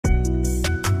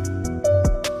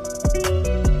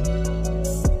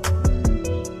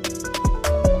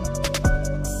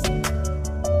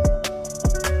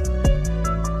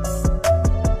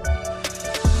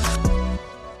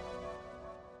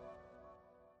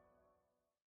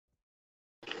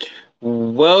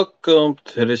Welcome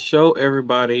to the show,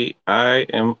 everybody. I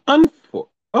am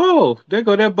Oh, there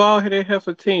go that bald headed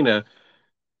heifer Tina.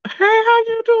 Hey, how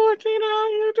you doing, Tina? How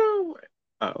you doing?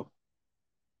 Oh.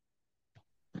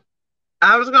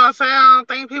 I was gonna say I don't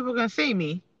think people can see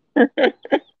me.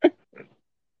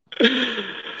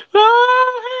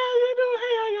 Oh, hey, how you doing?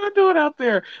 Hey, how y'all doing out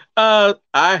there?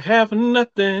 I have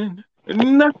nothing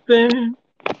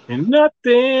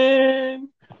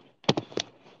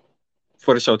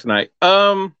for the show tonight.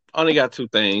 Only got two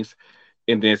things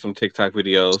and then some TikTok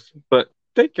videos. But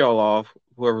thank y'all off,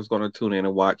 whoever's going to tune in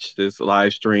and watch this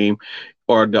live stream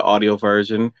or the audio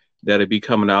version that'll be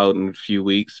coming out in a few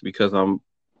weeks because I'm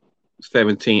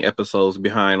 17 episodes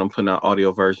behind. I'm putting out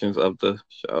audio versions of the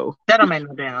show. That don't make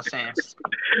no damn sense.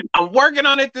 I'm working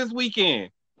on it this weekend.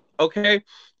 Okay.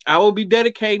 I will be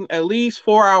dedicating at least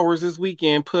 4 hours this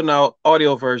weekend putting out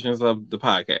audio versions of the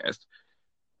podcast.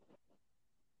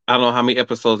 I don't know how many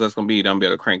episodes that's gonna be. I'm gonna be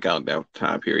able to crank out that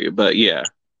time period. But yeah,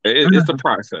 it's a Mm,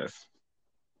 process.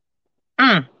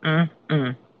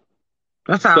 mm.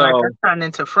 That sounds like So that's turned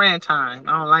into friend time.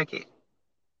 I don't like it.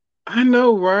 I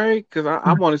know, right? Because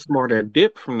I Mm. wanted some more of that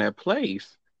dip from that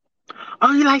place.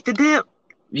 Oh, you like the dip?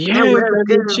 That Yes, was that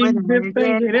good, little cheese wasn't dip it?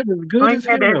 thing. Yeah. Yeah, that was Oh, good you as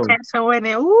had that hell. tension, wasn't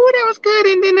it? Ooh, that was good.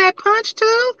 And then that punch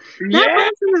too. That Yes,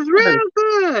 punch was real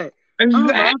good.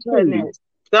 Oh my exactly. goodness.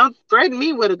 Don't threaten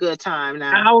me with a good time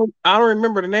now. I don't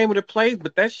remember the name of the place,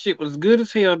 but that shit was good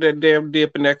as hell. That damn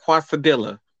dip and that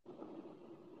quesadilla.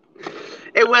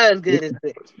 It was good as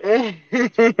good.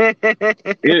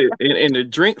 And the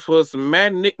drinks was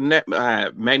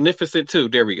magnificent too.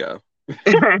 There we go.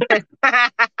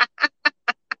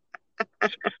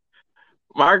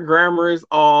 My grammar is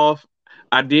off.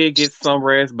 I did get some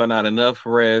rest, but not enough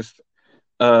rest.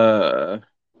 Uh,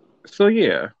 so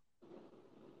yeah,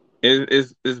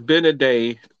 it's been a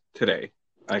day today.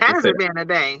 I can Has say it that. been a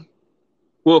day?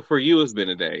 Well, for you, it's been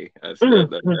a day. Mm,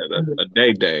 mm, mm.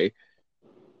 A day.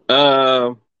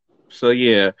 Um. So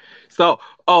yeah. So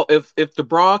if the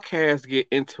broadcast get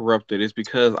interrupted, it's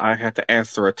because I had to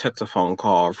answer a telephone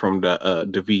call from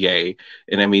the VA,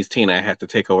 and that means Tina had to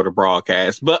take over the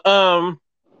broadcast. But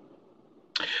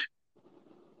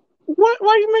what?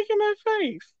 Why are you making that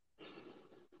face?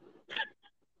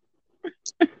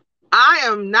 I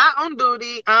am not on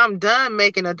duty. I'm done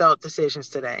making adult decisions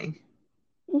today.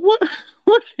 What?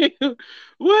 What do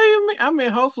you mean? I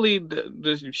mean, hopefully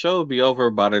the show will be over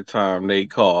by the time they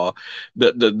call.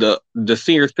 The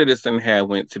senior citizen had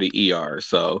went to the ER,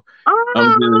 so I'm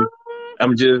just Oh,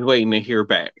 I'm just waiting to hear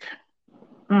back.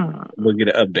 mm, We'll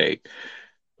get an update.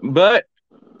 But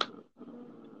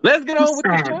let's get that's on with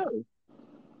the sad. show.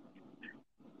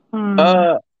 Mm.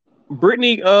 Uh,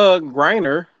 Brittany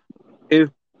Griner is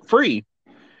free.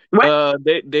 What?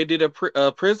 They did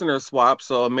a prisoner swap,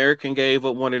 so American gave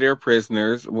up one of their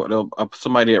prisoners.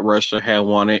 Somebody at Russia had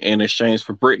wanted in exchange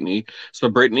for Brittany. So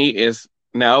Brittany is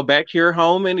now back here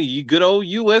home in the good old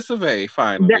U.S. of A.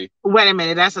 Finally, Wait a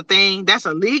minute. That's a thing. That's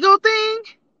a legal thing.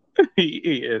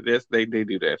 yeah, they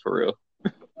do that for real.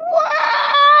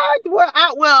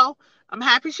 What? Well, I'm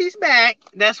happy she's back.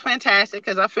 That's fantastic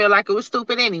because I feel like it was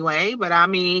stupid anyway. But I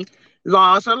mean,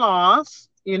 laws are laws,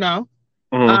 you know.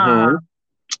 Uh, Hmm.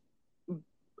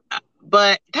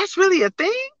 but that's really a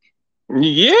thing.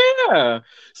 Yeah.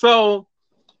 So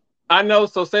I know.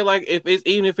 So say like if it's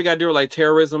even if it got to do with like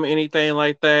terrorism, anything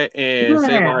like that, and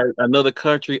say Yeah. like another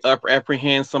country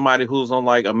apprehends somebody who's on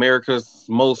like America's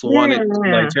most wanted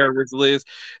like Yeah. terrorist list,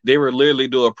 they would literally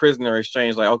do a prisoner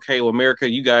exchange. Like, okay, well, America,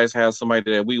 you guys have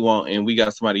somebody that we want, and we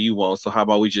got somebody you want. So how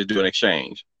about we just do an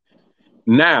exchange?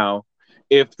 Now,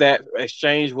 if that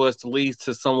exchange was to lead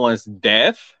to someone's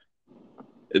death,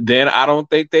 then I don't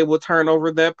think they will turn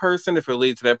over that person. If it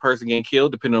leads to that person getting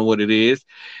killed, depending on what it is.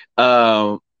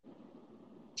 Um,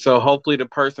 so hopefully the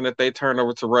person that they turn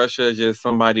over to Russia is just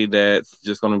somebody that's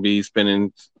just going to be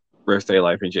spending rest of their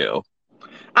life in jail.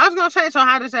 I was gonna say. So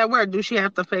how does that work? Do she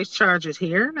have to face charges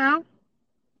here now?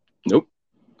 Nope.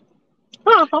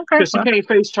 Oh, okay. Because she can't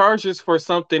face charges for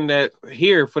something that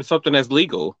here for something that's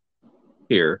legal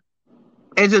here.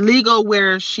 Is it legal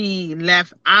where she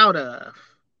left out of?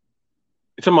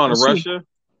 It's on Or to she, Russia.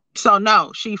 so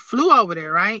no, she flew over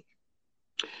there, right?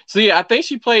 So yeah, I think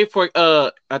she played for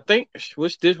I think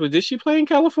which did she play in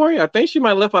California? I think she might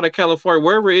have left out of California,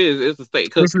 wherever it is, it's the state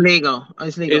because It's legal.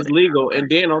 It's legal it's there. legal. Okay. And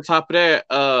then on top of that,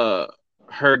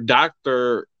 her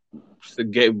doctor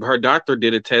her doctor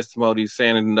did a testimony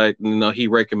saying that he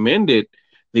recommended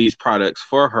these products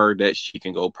for her that she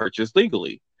can go purchase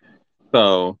legally.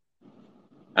 So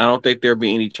I don't think there'll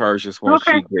be any charges once Okay.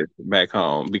 she gets back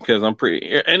home because I'm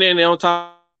pretty. And then on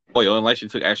top of oil, unless she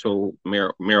took actual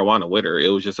marijuana with her, it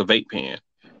was just a vape pen.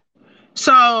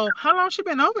 So how long she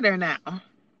been over there now?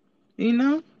 You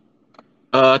know?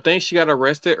 I think she got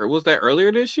arrested, or was that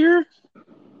earlier this year?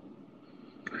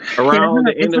 Yeah, Around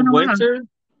the it's end been of a while. winter?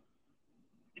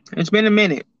 It's been a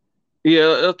minute.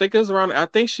 Yeah, I think it's around. I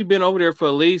think she's been over there for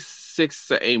at least 6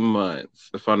 to 8 months,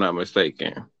 if I'm not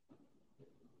mistaken.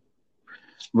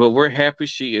 But we're happy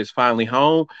she is finally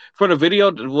home. For the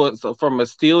video that was from a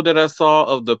still that I saw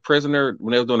of the prisoner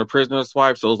when they was doing the prisoner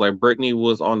swipe. So it was like Brittany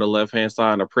was on the left hand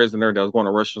side and the prisoner that was going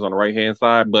to rush was on the right hand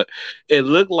side. But it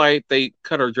looked like they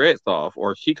cut her dreads off,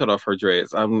 or she cut off her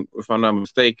dreads. If I'm not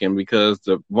mistaken, because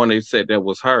the one they said that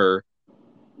was her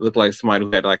looked like somebody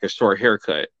who had like a short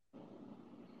haircut.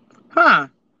 Huh.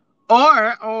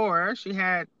 Or she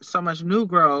had so much new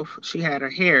growth, she had her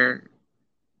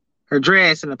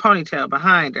dress and a ponytail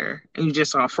behind her, and you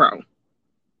just saw fro.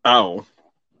 Oh,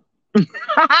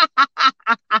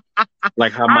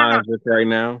 like how I don't know. mine is right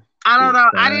now. I don't Just, know.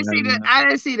 I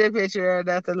didn't see the picture or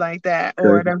nothing like that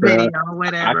or Cause the video or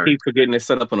I whatever. keep forgetting to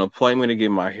set up an appointment to get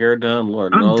my hair done.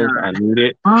 Lord I'm knows I done. need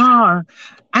it. Oh,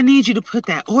 I need you to put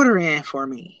that order in for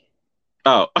me.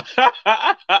 Oh,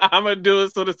 I'm gonna do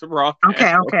it so this raw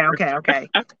Okay, okay, okay, okay.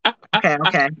 Okay,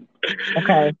 okay.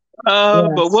 Okay.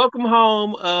 But Yes. welcome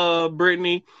home,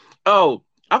 Brittany. Oh,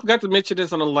 I forgot to mention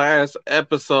this on the last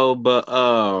episode, but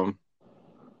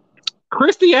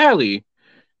Christy Alley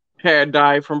had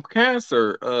died from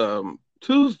cancer.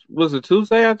 Tuesday was it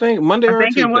Tuesday? I think Monday I or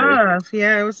think it Tuesday. was.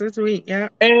 Yeah, it was this week. Yeah.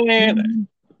 And Mhm.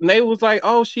 they was like,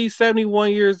 "Oh, she's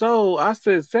 71 years old." I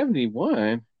said,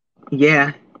 "71."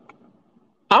 Yeah.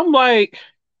 I'm like,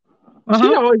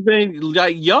 she Uh-huh. always been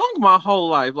like young my whole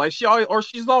life. Like she's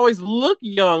always looked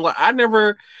young. Like I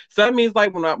never. So that means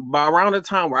like by around the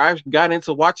time where I got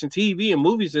into watching TV and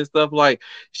movies and stuff, like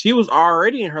she was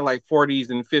already in her like 40s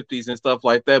and 50s and stuff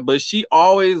like that. But she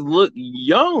always looked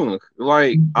young.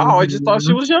 Like I always just thought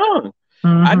she Mm-hmm. was young.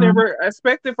 I Mm-hmm. never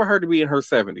expected for her to be in her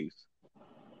 70s.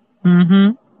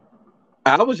 Mm-hmm.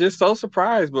 I was just so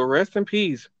surprised. But rest in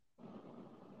peace.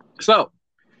 So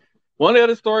one of the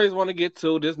other stories I want to get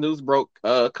to, this news broke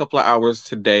a couple of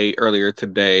hours earlier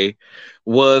today,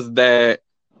 was that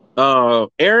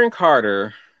Aaron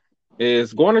Carter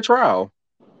is going to trial.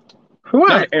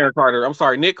 Not What? Aaron Carter, I'm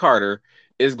sorry, Nick Carter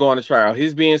is going to trial.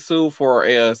 He's being sued for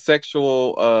a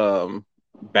sexual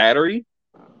battery.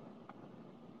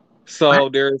 What? So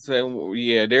there's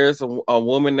a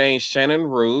woman named Shannon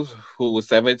Ruth who was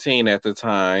 17 at the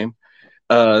time.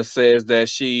 Says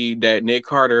that Nick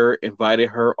Carter invited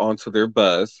her onto their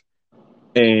bus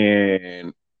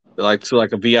and like to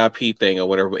like a VIP thing or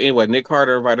whatever. But anyway, Nick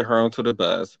Carter invited her onto the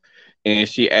bus, and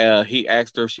he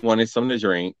asked her if she wanted something to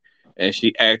drink, and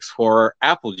she asked for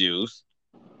apple juice.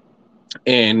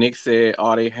 And Nick said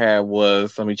all they had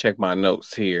was, let me check my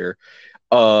notes here,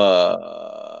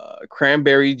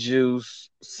 cranberry juice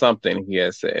something he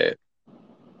had said.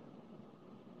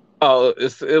 Oh,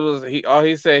 it was he. All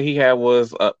he said he had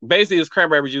was basically it was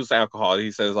cranberry juice alcohol.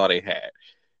 He says all they had.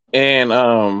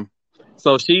 And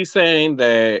so she's saying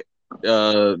that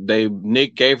they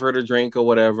Nick gave her the drink or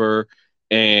whatever,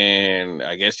 and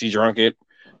I guess she drunk it.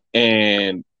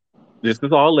 And this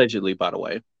is all allegedly, by the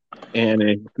way. And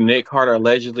then Nick Carter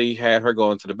allegedly had her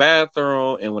go into the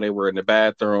bathroom, and when they were in the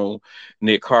bathroom,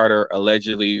 Nick Carter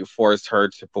allegedly forced her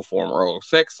to perform oral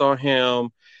sex on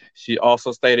him. She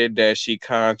also stated that she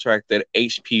contracted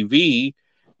HPV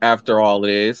after all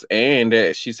this, and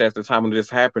that she said at the time when this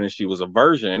happened, she was a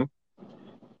virgin.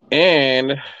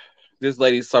 And this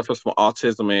lady suffers from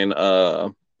autism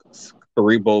and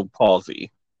cerebral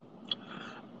palsy.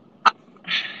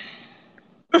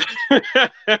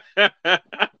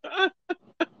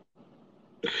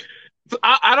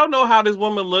 I don't know how this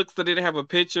woman looks that didn't have a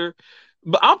picture,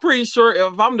 but I'm pretty sure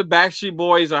if I'm the Backstreet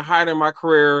Boys or hiding my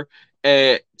career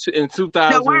in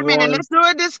No, wait a minute. 2001. Let's do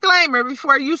a disclaimer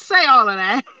before you say all of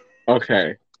that.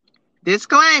 Okay.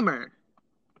 Disclaimer.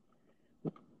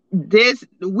 This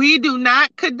we do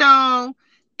not condone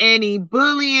any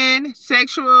bullying,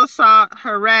 sexual assault,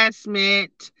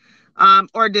 harassment,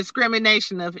 or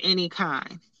discrimination of any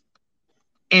kind.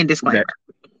 And That disclaimer.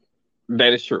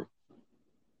 that is true.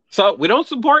 So we don't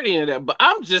support any of that, but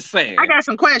I'm just I saying got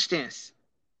some questions.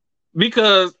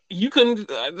 because you can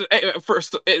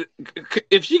first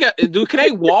if she got can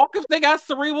they walk if they got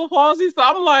cerebral palsy? So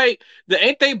I'm like,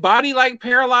 ain't they body like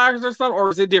paralyzed or something, or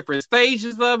is it different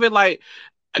stages of it? Like,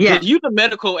 Yeah, because you the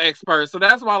medical expert, so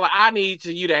that's why like, I need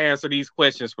you to answer these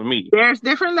questions for me. there's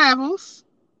different levels.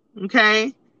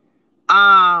 Okay.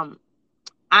 Um,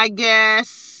 I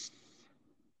guess.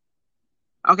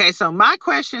 Okay, so my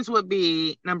questions would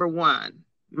be number one.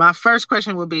 My first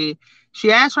question would be: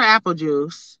 she asked for apple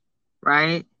juice,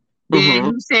 right? Then Mm-hmm.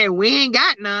 he said we ain't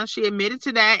got none. She admitted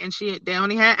to that, and they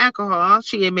only had alcohol.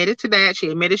 She admitted to that. She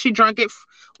admitted she drank it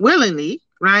willingly,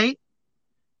 right?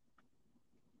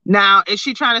 Now, is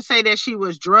she trying to say that she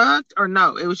was drugged or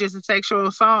no? It was just a sexual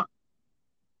assault.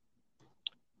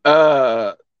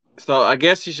 Uh, so I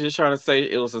guess she's just trying to say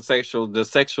it was the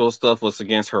sexual stuff was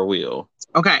against her will.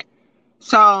 Okay,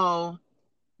 so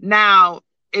now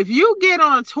if you get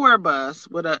on a tour bus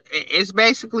it's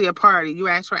basically a party. You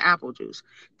ask for apple juice.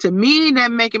 To me,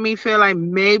 that making me feel like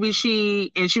maybe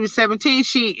she was 17.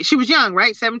 She was young,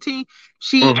 right? 17.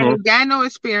 She Mm-hmm. ain't got no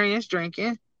experience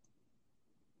drinking,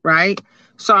 right?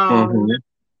 So Mm-hmm.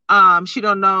 she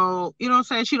don't know, you know what I'm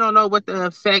saying? She don't know what the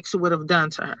effects would have done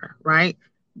to her, right?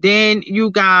 Then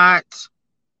you got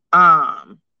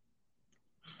um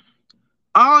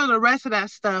all of the rest of that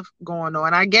stuff going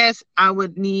on. I guess I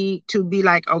would need to be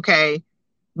like, okay,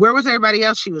 where was everybody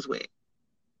else she was with?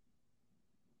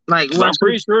 Like, So I'm was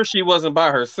pretty sure she wasn't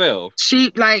by herself.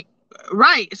 she like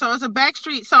right? So it's a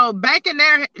backstreet. So back in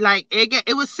there, like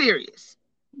it was serious.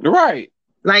 Right.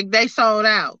 Like they sold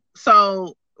out.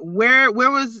 So where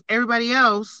was everybody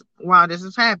else while this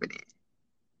was happening?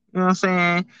 You know what I'm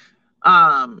saying?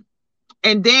 Um,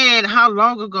 and then how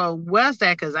long ago was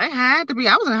that? Because I had to be.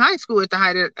 I was in high school at the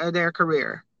height of their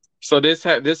career. So this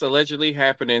allegedly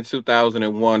happened in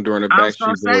 2001 during the I was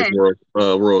gonna Backstreet Boys say.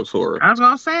 World Tour. I was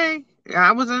gonna say.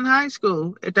 I was in high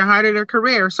school at the height of their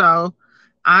career, so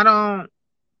I don't.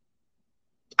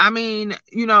 I mean,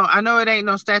 I know it ain't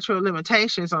no statute of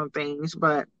limitations on things,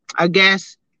 but I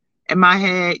guess in my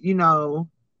head,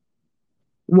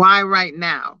 why right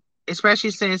now?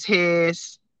 Especially since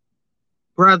his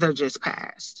brother just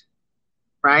passed,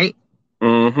 right?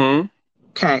 Mm-hmm.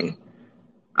 Okay.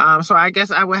 So I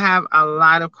guess I would have a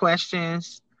lot of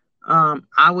questions.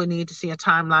 I would need to see a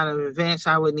timeline of events.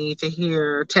 I would need to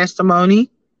hear testimony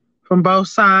from both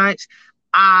sides.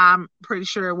 I'm pretty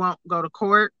sure it won't go to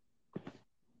court.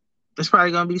 It's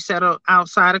probably going to be settled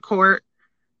outside of court.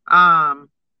 Um,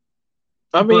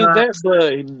 I mean but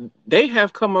they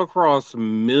have come across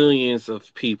millions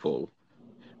of people.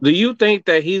 Do you think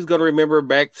that he's gonna remember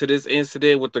back to this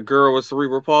incident with the girl with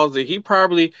cerebral palsy? He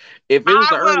probably, if it was I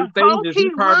the early would hope stages, he he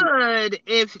probably. would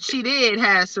if she did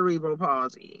have cerebral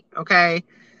palsy. Okay.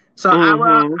 So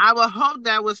Mm-hmm. I will hope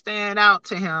that would stand out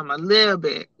to him a little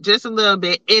bit, just a little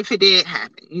bit, if it did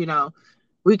happen.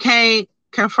 We can't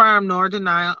confirm nor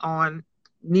deny on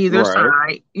neither Right.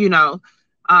 side.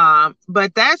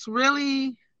 But that's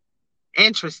really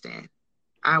interesting,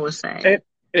 I would say. And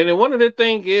and then one of the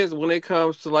thing is when it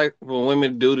comes to like when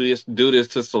women do this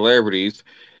to celebrities,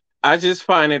 I just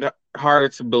find it harder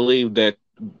to believe that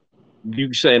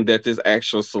you saying that this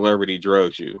actual celebrity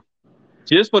drugs you.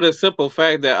 Just for the simple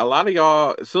fact that a lot of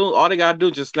y'all, soon all they gotta do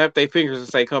is just snap their fingers and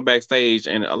say come backstage,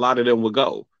 and a lot of them will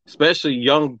go, especially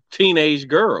young teenage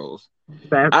girls.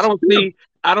 I That's don't true. see,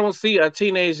 I don't see a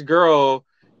teenage girl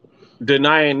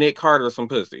denying Nick Carter some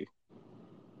pussy.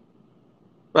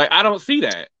 Like I don't see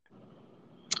that.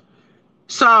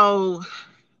 So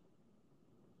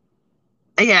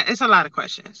yeah, it's a lot of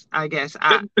questions, I guess.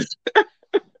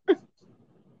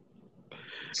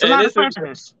 It's a And lot of this is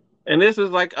questions. and this is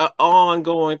like an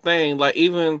ongoing thing. Like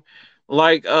even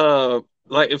like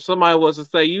like if somebody was to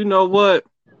say, you know what,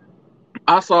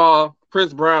 I saw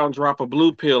Chris Brown drop a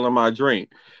blue pill in my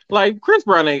drink. Like Chris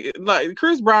Brown ain't like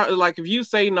Chris Brown. Like if you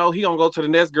say no, he gonna go to the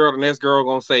next girl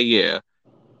gonna say yeah.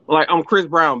 Like I'm Chris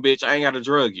Brown, bitch. I ain't got to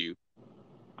drug you.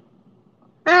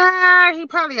 He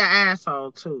probably an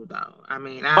asshole too, though. I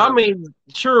mean, I I don't. mean,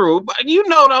 true, but you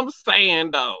know what I'm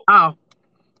saying though. Oh,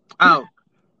 oh.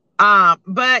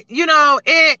 But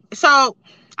it. So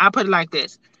I put it like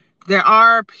this: there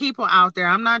are people out there.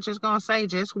 I'm not just gonna say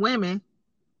just women.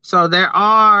 So there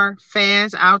are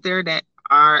fans out there that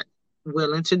are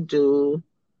willing to do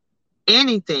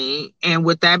anything. And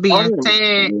with that Oh, being yeah,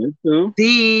 said, me too.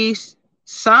 these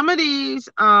some of these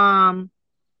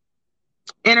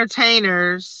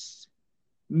entertainers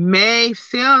may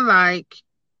feel like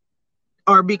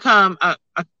or become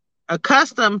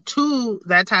accustomed to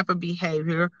that type of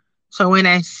behavior. So when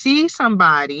I see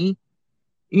somebody,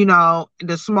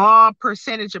 the small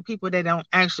percentage of people that don't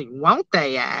actually want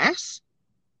their ass,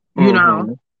 you know,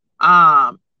 Mm-hmm.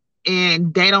 um,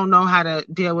 and they don't know how to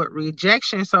deal with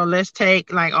rejection. So let's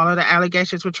take like all of the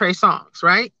allegations with Trey Songz,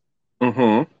 right?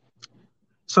 Mm-hmm.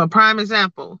 So prime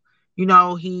example,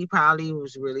 he probably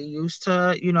was really used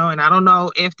to, and I don't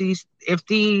know if these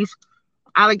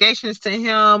allegations to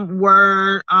him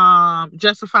were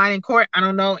justified in court. I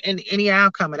don't know any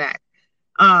outcome of that.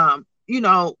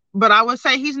 But I would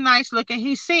say he's nice looking.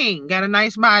 He's seen, got a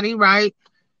nice body, right?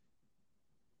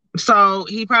 So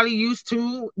he probably used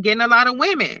to getting a lot of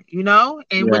women, you know.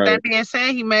 And with that Right. being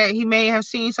said, he may have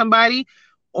seen somebody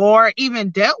or even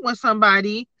dealt with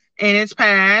somebody in his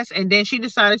past, and then she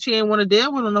decided she didn't want to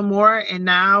deal with him no more, and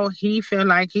now he feel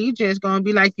like he just gonna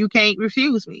be like, you can't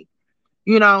refuse me.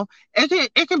 You know,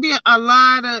 it can be a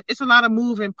lot of it's a lot of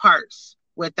moving parts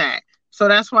with that. So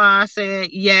that's why I said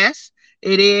yes,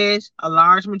 it is a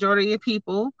large majority of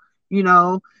people, you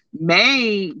know,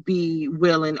 may be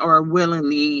willing or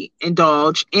willingly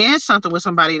indulge in something with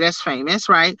somebody that's famous,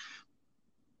 right?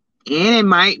 And it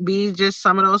might be just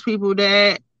some of those people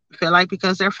that feel like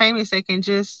because they're famous, they can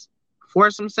just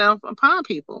force themselves upon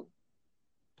people.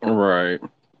 Right.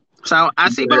 So I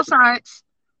see both sides.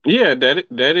 Yeah,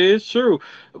 that is true.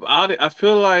 I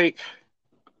feel like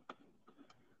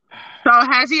So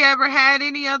has he ever had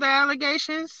any other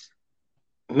allegations?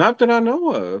 not that I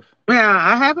know of. Yeah,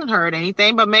 I haven't heard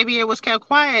anything, but maybe it was kept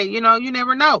quiet. You know, you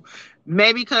never know.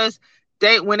 Maybe because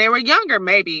when they were younger,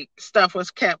 maybe stuff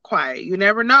was kept quiet. You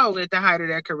never know at the height of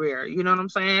their career. You know what I'm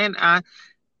saying?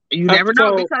 You never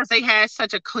know So because they had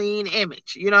such a clean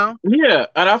image. You know. yeah,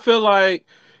 and I feel like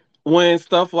when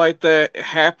stuff like that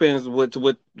happens with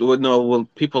no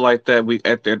with people like that we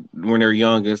at their when they're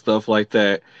young and stuff like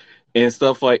that and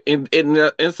stuff like and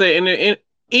say and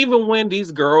even when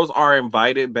these girls are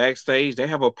invited backstage, they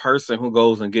have a person who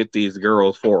goes and get these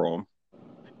girls for them,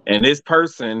 and this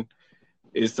person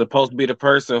is supposed to be the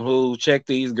person who check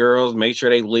these girls, make sure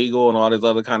they legal and all this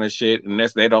other kind of shit. And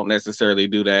they don't necessarily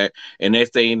do that. And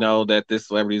next thing you know, that this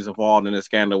celebrity is involved in a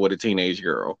scandal with a teenage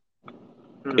girl.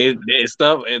 It's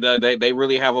stuff. They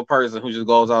really have a person who just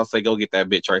goes out and say, "Go get that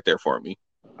bitch right there for me."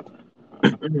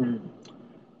 Mhm.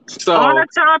 So,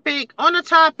 On a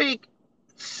topic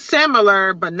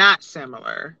similar but not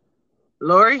similar.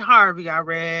 Lori Harvey, I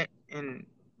read, and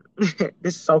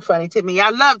this is so funny to me. I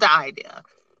love the idea.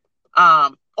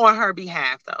 On her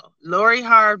behalf, though, Lori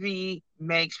Harvey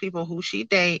makes people who she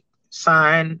date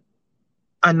sign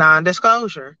a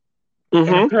non-disclosure,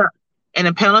 and mm-hmm,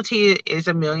 the penalty is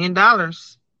 $1 million.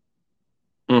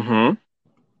 mm-hmm.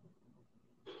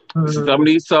 Some of Mhm.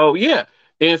 these, so yeah,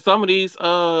 and some of these,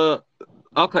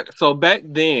 okay. So back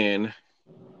then,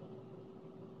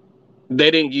 they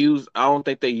didn't use. I don't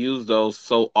think they used those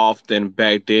so often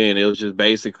back then. It was just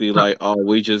basically like, oh,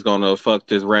 we just gonna fuck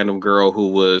this random girl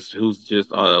who's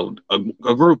just a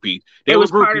groupie. They It were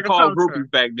was part of the called culture. groupies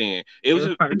back then. It It was was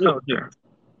just, part of the culture.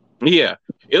 yeah.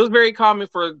 It was very common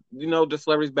for the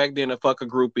celebrities back then to fuck a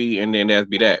groupie and then that'd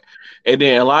be that. And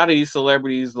then a lot of these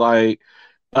celebrities like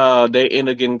they end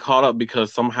up getting caught up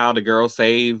because somehow the girl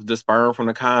saved the sperm from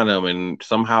the condom and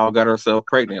somehow got herself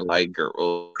pregnant. Like,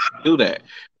 girl, do that.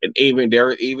 And even there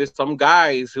are even some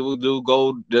guys who do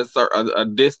go this a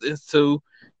distance to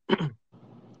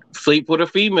sleep with a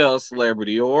female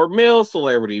celebrity or male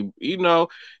celebrity.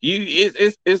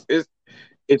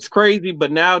 It's crazy,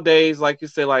 but nowadays, like you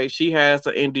said, like she has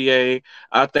an NDA.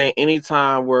 I think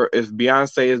anytime where if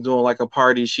Beyonce is doing like a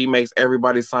party, she makes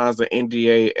everybody signs an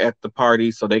NDA at the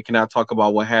party so they cannot talk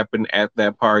about what happened at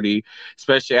that party,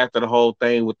 especially after the whole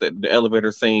thing with the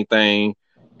elevator scene thing.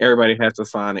 Everybody has to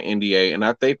sign an NDA. And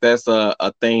I think that's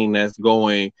a thing that's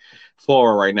going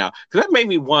forward right now. Because that made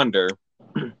me wonder.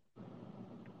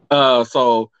 Uh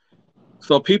so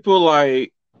so people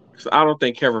like so I don't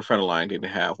think Kevin Federline didn't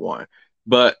have one.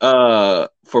 But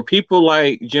for people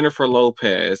like Jennifer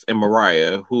Lopez and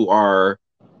Mariah, who are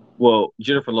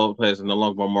Jennifer Lopez is no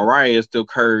longer, but Mariah is still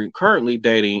currently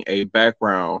dating a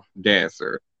background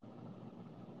dancer,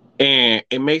 and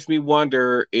it makes me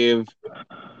wonder if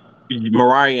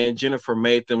Mariah and Jennifer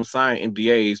made them sign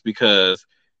NDAs because,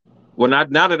 now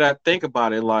that I think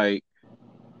about it,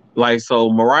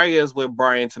 so Mariah is with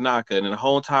Brian Tanaka, and the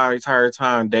whole entire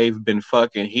time they've been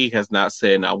fucking, he has not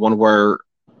said not one word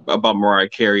about Mariah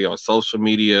Carey on social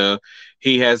media.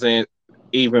 He hasn't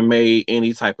even made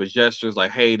any type of gestures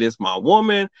like, "Hey, this my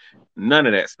woman." None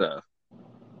of that stuff.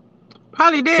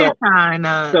 Probably did So, sign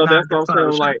so that's what I'm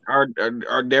saying. non-disclosure. Like,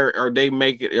 are they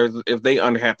make it if they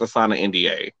under have to sign an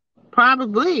NDA?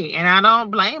 Probably, and I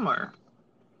don't blame her.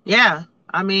 Yeah,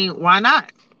 I mean, why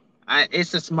not?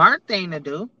 It's a smart thing to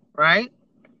do, right?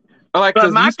 Like, But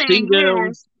cause my you see thing them,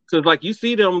 is, cause like you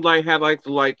see them like have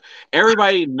like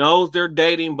everybody knows they're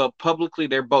dating, but publicly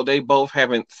they both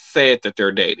haven't said that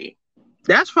they're dating.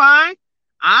 that's fine.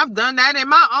 I've done that in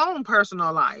my own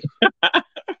personal life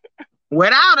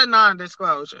without a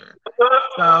non-disclosure.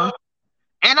 So,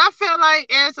 and I feel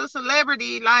like as a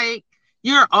celebrity, like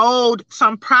you're owed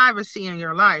some privacy in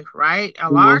your life, right? A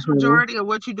large Hmm. majority of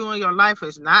what you do in your life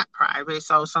is not private.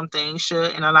 So some things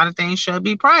should, and a lot of things should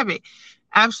be private.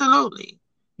 Absolutely.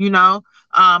 You know,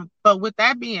 But with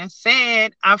that being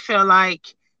said, I feel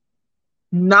like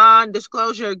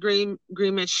non-disclosure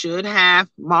agreements should have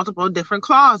multiple different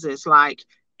clauses. Like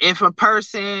if a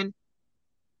person,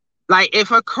 like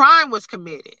if a crime was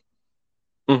committed,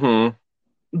 Mm-hmm.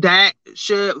 that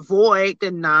should void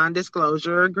the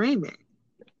non-disclosure agreement.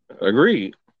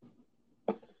 Agreed.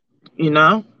 You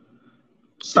know,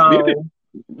 There, so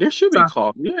there should be so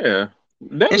clause. Yeah,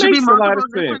 that it should be makes a lot of multiple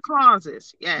sense. different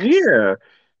clauses. Yes. Yeah.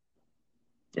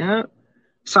 Yeah.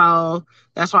 So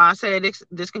that's why I said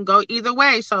this can go either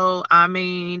way. So I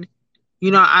mean,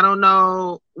 I don't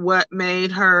know what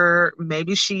made her.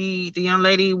 Maybe the young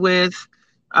lady with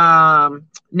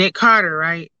Nick Carter,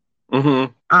 right?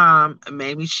 Mm-hmm.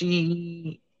 Maybe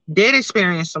she did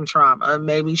experience some trauma.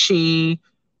 Maybe she,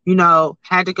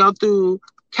 had to go through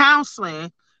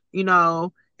counseling.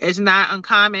 It's not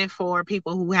uncommon for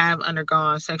people who have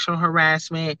undergone sexual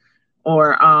harassment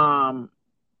or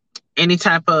any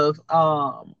type of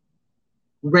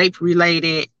rape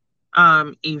related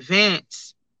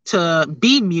events to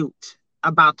be mute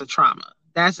about the trauma.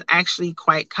 That's actually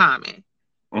quite common.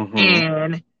 Mm-hmm.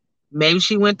 And maybe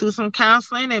she went through some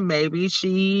counseling and maybe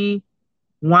she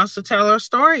wants to tell her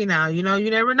story now. You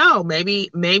never know. Maybe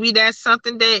that's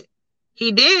something that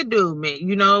he did do. Man,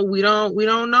 we don't know. We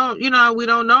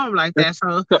don't know him like that.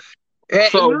 So So, you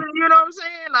so, know what I'm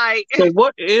saying? Like so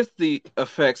what is the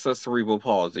effects of cerebral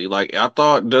palsy? Like, I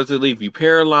thought, does it leave you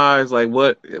paralyzed? Like,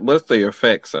 what's the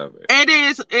effects of it?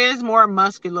 it is more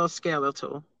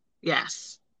musculoskeletal.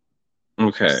 Yes.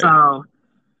 Okay. So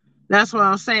that's what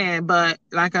I'm saying. But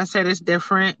like I said, it's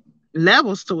different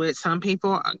levels to it. Some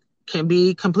people can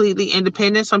be completely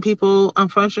independent. Some people,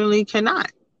 unfortunately,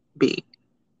 cannot be,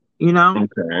 you know?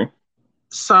 Okay.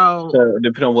 So, So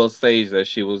depending on what stage that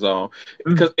she was on,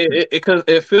 mm, because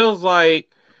it feels like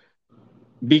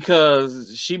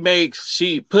because she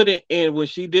put it in when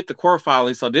she did the court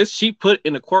filings. So this she put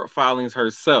in the court filings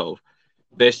herself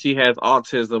that she has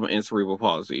autism and cerebral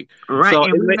palsy. right. So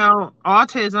And we know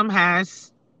autism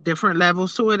has different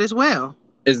levels to it as well.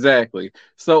 exactly.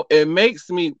 So it makes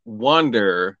me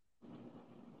wonder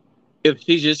if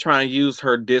she's just trying to use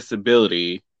her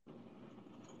disability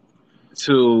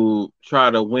to try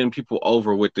to win people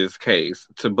over with this case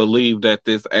to believe that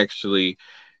this actually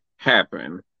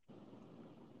happened.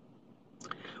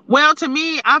 Well, to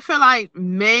me, I feel like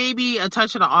maybe a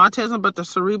touch of the autism, but the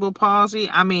cerebral palsy,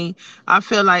 I mean, I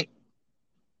feel like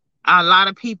a lot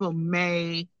of people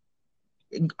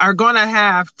are going to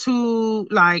have two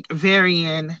like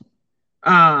varying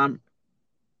um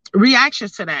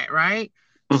reactions to that, right?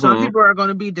 Some Mm-hmm. people are going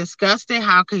to be disgusted.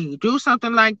 How can you do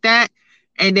something like that?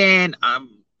 And then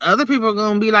other people are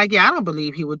going to be like, yeah, I don't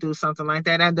believe he would do something like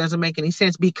that. That doesn't make any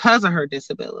sense because of her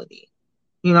disability.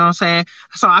 You know what I'm saying?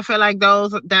 So I feel like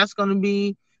that's going to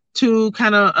be two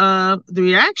kind of the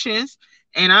reactions.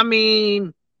 And I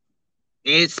mean,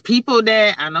 it's people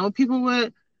that I know people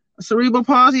with cerebral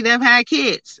palsy that have had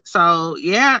kids. So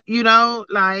yeah,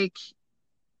 like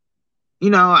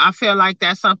I feel like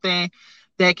that's something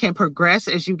that can progress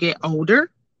as you get older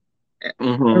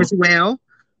Mm-hmm. as well.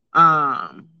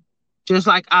 Um, just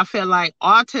like I feel like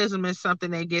autism is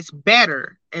something that gets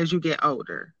better as you get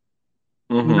older,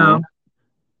 you know? Mm-hmm.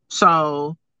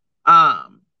 So,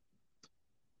 um,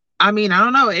 I mean, I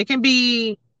don't know. It can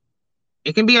be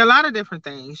a lot of different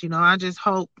things, I just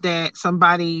hope that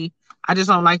I just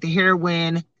don't like to hear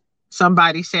when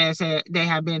somebody says that they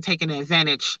have been taken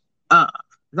advantage of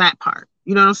that part.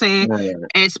 You know what I'm saying? Right.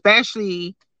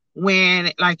 Especially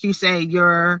when, like you say,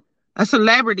 you're a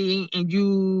celebrity and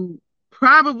you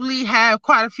probably have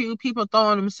quite a few people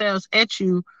throwing themselves at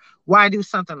you. Why do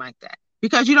something like that?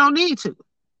 Because you don't need to.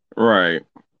 Right.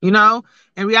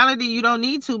 In reality, you don't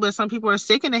need to, but some people are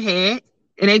sick in the head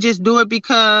and they just do it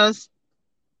because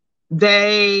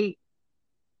they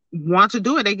want to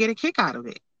do it. They get a kick out of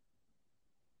it,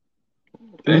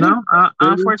 Hey,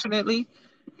 unfortunately.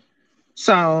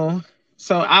 So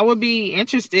I would be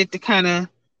interested to kind of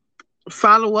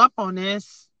follow up on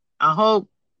this. I hope,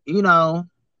 I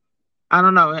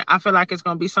don't know. I feel like it's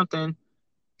going to be something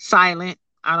silent.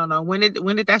 I don't know. When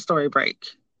did that story break?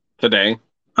 today.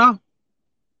 Oh.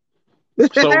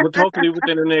 So we're hopefully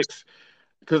within the next,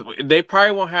 because they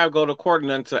probably won't have go to court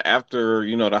until after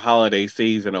the holiday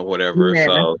season or whatever.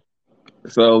 Yeah.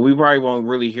 So we probably won't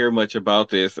really hear much about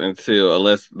this until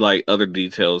unless like other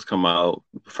details come out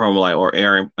from like or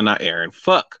Aaron, not Aaron,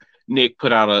 fuck. Nick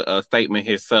put out a statement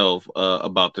himself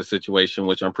about the situation,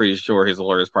 which I'm pretty sure his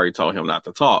lawyers probably told him not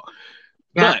to talk.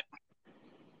 Yeah.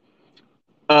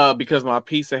 But because my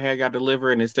pizza had got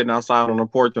delivered and it's sitting outside on the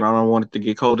porch and I don't want it to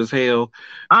get cold as hell.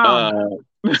 Um.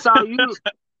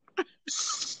 Uh,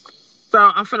 So So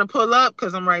I'm finna pull up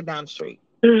because I'm right down the street.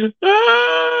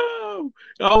 Oh,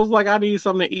 I was like, I need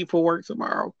something to eat for work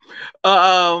tomorrow.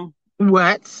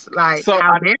 What? Like, So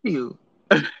how I dare you?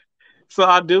 so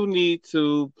I do need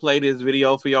to play this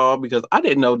video for y'all because I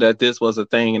didn't know that this was a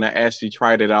thing, and I actually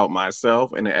tried it out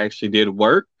myself, and it actually did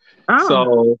work. Oh,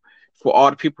 So for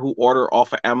all the people who order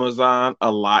off of Amazon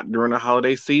a lot during the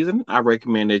holiday season, I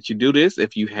recommend that you do this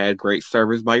if you had great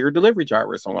service by your delivery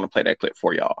driver. So I want to play that clip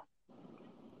for y'all.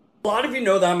 A lot of you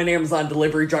know that I'm an Amazon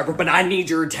delivery driver, but I need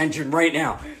your attention right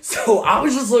now. So I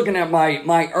was just looking at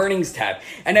my earnings tab,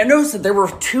 and I noticed that there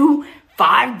were two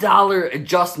 $5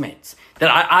 adjustments that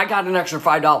I got an extra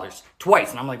 $5 twice.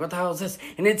 And I'm like, what the hell is this?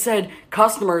 And it said,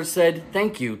 customers said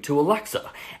thank you to Alexa.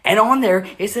 And on there,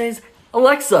 it says,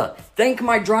 Alexa, thank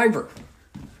my driver.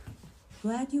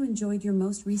 Glad you enjoyed your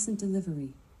most recent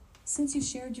delivery. Since you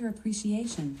shared your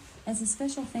appreciation, as a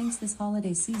special thanks this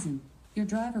holiday season, your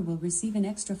driver will receive an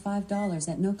extra $5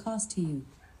 at no cost to you.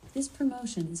 This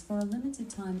promotion is for a limited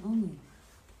time only.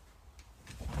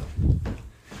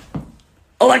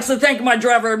 Alexa, thank my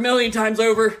driver 1,000,000 times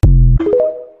over.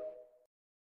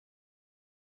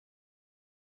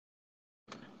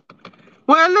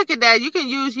 well, look at that. You can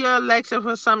use your Alexa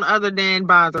for something other than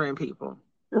bothering people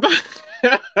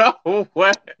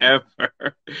Whatever.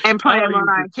 and playing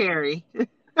Mariah Carey.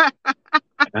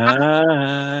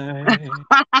 I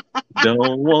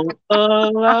don't want a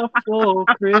lot for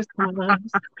Christmas.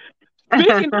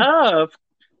 Speaking of,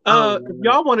 if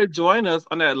y'all want to join us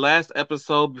on that last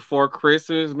episode before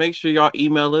Christmas, make sure y'all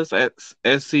email us at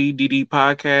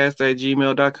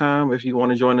scddpodcast@gmail.com if you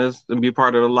want to join us and be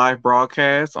part of the live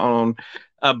broadcast on,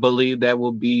 I believe that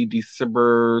will be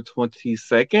December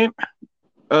 22nd,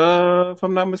 if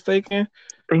I'm not mistaken. I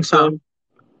think so.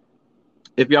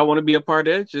 If y'all want to be a part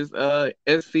of it, just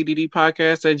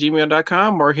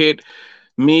scddpodcast@gmail.com or hit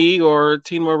me or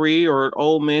Tina Marie or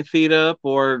Old Man Feet Up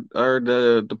or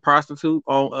the prostitute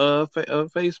on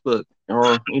Facebook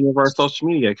or any of our social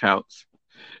media accounts.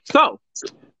 So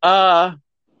let's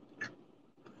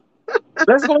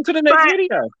go to the next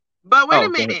video. But wait a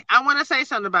minute. I want to say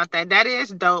something about that. That is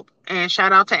dope. And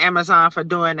shout out to Amazon for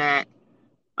doing that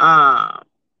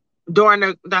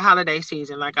during the holiday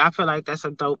season. Like, I feel like that's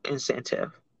a dope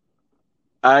incentive.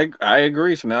 I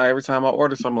agree. So now every time I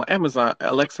order something like Amazon,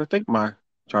 Alexa, thank my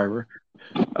driver.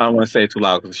 I don't want to say it too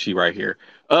loud because she's right here.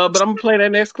 But I'm going to play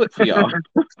that next clip for y'all. Hey,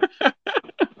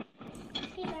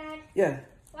 Dad. Yeah.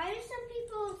 Why do some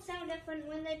people sound different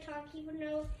when they talk even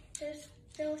though they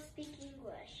still speak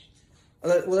English?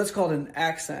 Well, that's called an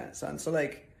accent, son. So,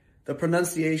 like, the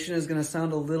pronunciation is going to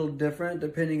sound a little different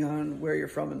depending on where you're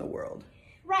from in the world.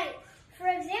 Right. For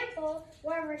example,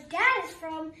 wherever Dad is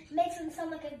from makes him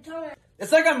sound like a donut.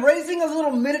 It's like I'm raising a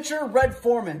little miniature Red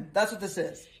Foreman. That's what this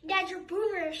is. Dad, your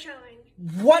boomer is showing.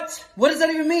 What? What does that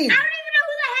even mean? I don't even know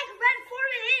who the heck Red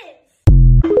Foreman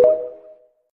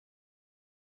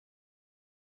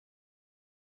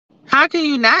is. How can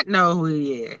you not know who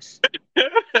he is?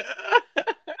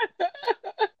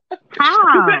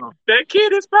 How? That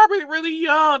kid is probably really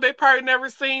young. They probably never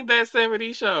seen that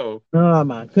 70s show. Oh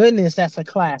my goodness, that's a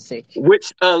classic.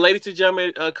 Which, ladies and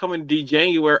gentlemen, coming to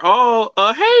January. Oh,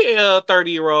 hey,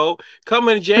 30-year-old,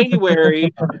 coming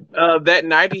January. That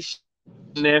 90s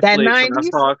Netflix. That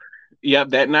 90s? Yep,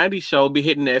 that 90s show will be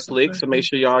hitting Netflix. So make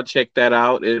sure y'all check that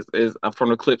out. Is from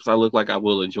the clips I look like I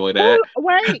will enjoy that.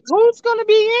 Wait, who's gonna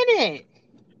be in it?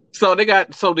 So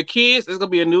the kids, it's gonna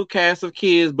be a new cast of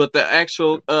kids, but the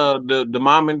actual the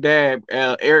mom and dad,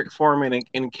 Eric Foreman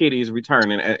and Kitty is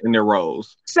returning in their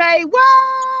roles. Say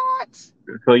what?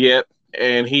 So yep,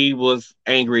 and he was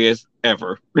angry as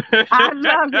ever. I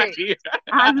love it.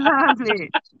 I love it.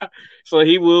 So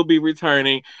he will be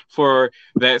returning for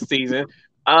that season.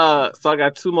 So I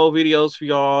got two more videos for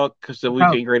y'all because we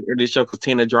can get into this show because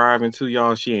Tina driving too,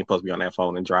 y'all. She ain't supposed to be on that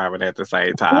phone and driving at the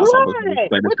same time. So I'm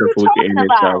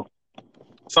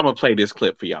gonna play this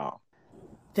clip for y'all.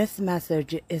 This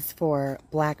message is for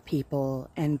Black people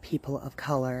and people of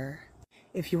color.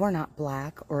 If you are not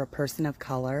Black or a person of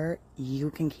color,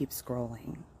 you can keep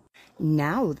scrolling.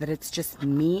 Now that it's just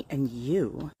me and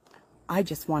you, I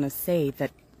just want to say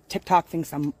that TikTok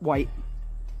thinks I'm white.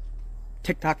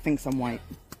 TikTok thinks I'm white.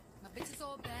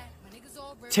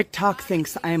 TikTok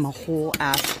thinks I am a whole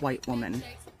ass white woman.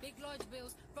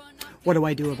 What do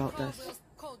I do about this?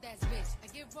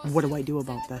 What do I do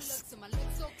about this?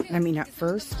 I mean, at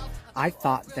first, I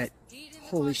thought that,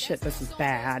 holy shit, this is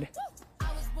bad.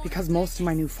 Because most of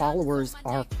my new followers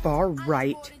are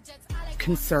far-right,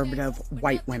 conservative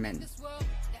white women.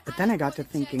 But then I got to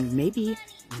thinking, maybe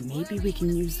we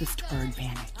can use this to our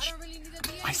advantage.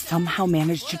 I somehow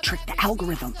managed to trick the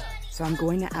algorithm. So I'm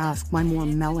going to ask my more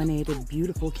melanated,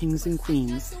 beautiful kings and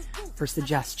queens for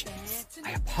suggestions.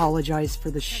 I apologize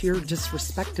for the sheer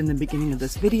disrespect in the beginning of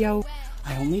this video.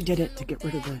 I only did it to get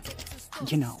rid of the,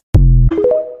 you know.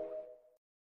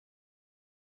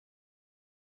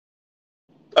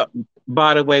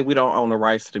 By the way, we don't own the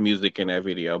rights to the music in that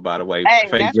video, by the way. Hey,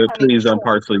 that's Facebook, funny please as don't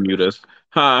partially mute us.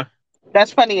 Huh?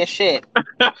 That's funny as shit.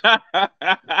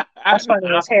 That's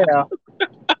funny as hell.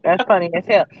 That's funny as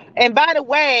hell. And by the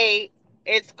way,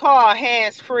 it's called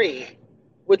hands free,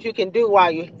 which you can do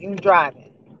while you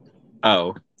driving.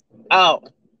 Oh. Oh.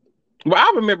 Well,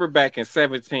 I remember back in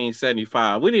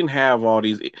 1775, we didn't have all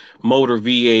these motor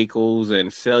vehicles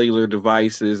and cellular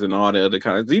devices and all the other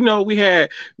kinds. You know, we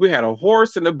had a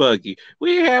horse and a buggy.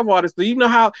 We didn't have all this. You know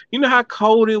how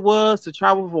cold it was to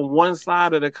travel from one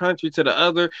side of the country to the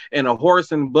other in a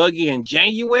horse and buggy in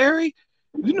January?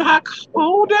 You know how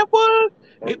cold that was?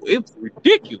 It's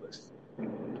ridiculous.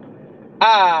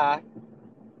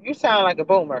 You sound like a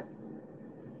boomer.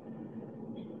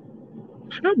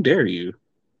 How dare you?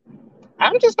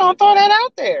 I'm just gonna throw that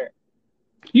out there.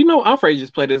 You know, I'm afraid to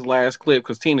just play this last clip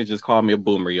because Tina just called me a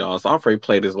boomer, y'all. So I'm afraid to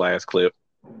play this last clip.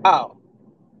 Oh. All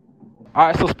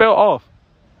right, so spell off.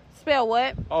 Spell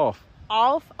what? Off.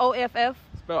 Off. O-F-F.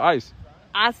 Spell ice.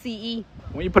 I-C-E.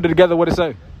 When you put it together, what it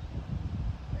say?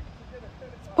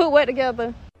 Put what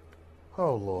together?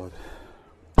 Oh, Lord.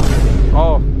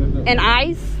 Off. An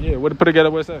ice? Yeah, what it put together,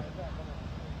 what it say?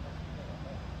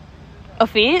 A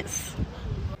fence?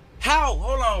 How?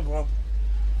 Hold on, bro.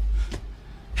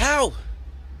 How?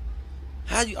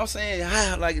 How you? I'm saying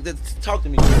how? Like, talk to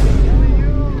me. Come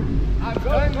here. I don't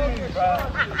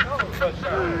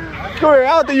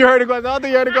think you heard the question. I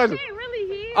can't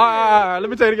really hear. All right. Let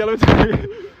me tell you again.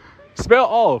 Spell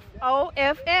off.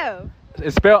 O-F-F.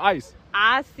 And spell ice.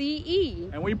 I-C-E.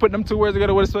 And when you put them two words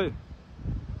together, what it say?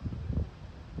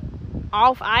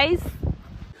 Off ice?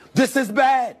 This is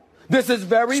bad. This is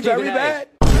very, very bad.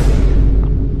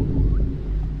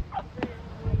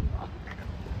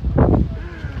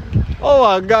 Oh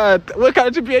my God! What kind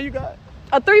of GPA you got?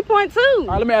 A 3.2. All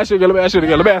right, let me ask you again. I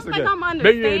think I'm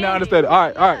Maybe you didn't understand it.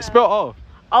 All right. Spell off.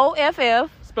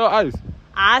 O-F-F. Spell ice.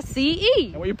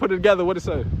 I-C-E. And when you put it together, what it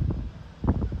say?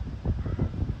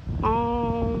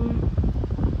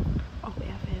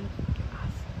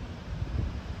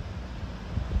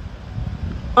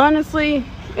 Honestly,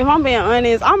 if I'm being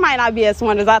honest, I might not be as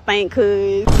smart as I think,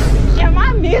 cause am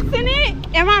I missing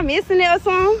it? Am I missing it or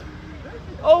something?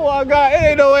 Oh my God, it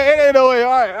ain't no way.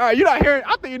 All right, you're not hearing.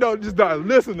 I think just not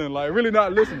listening, like really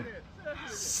not listening.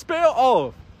 Spell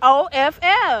off.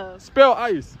 O-F-F. Spell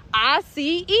ice.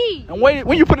 I-C-E. And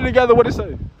when you put it together, what it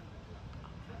say?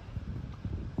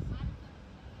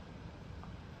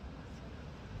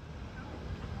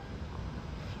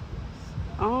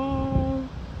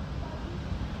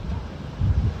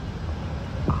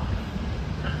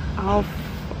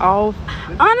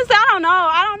 Honestly, I don't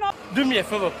know. Do me a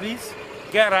favor, please.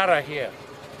 Get out of here.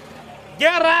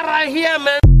 Get out of here,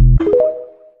 man.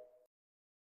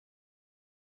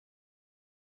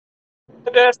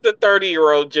 That's the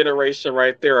 30-year-old generation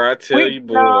right there. I tell you,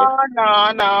 boy. No.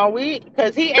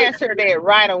 Because he answered it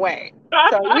right away.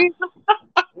 So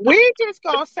we just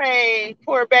gonna say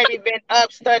poor baby been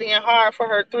up studying hard for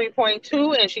her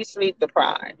 3.2 and she's sleep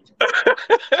deprived.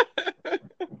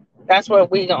 That's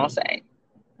what we gonna say.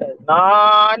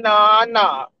 No.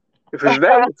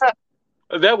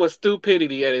 That was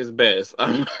stupidity at its best.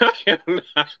 No,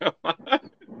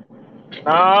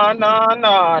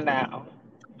 now.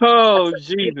 Oh,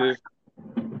 Jesus.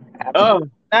 Oh,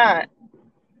 not.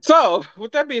 So,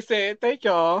 with that being said, thank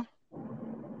y'all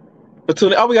for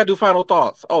tuning. Oh, we gotta do final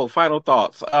thoughts.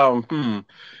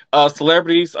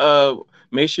 Celebrities,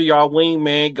 make sure y'all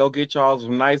wingman go get y'all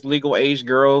some nice legal age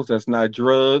girls that's not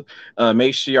drugged.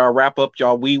 Make sure y'all wrap up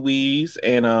y'all wee-wees.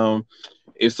 And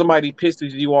if somebody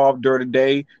pisses you off during the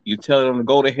day, you tell them to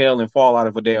go to hell and fall out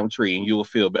of a damn tree, and you will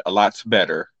feel a lot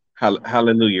better.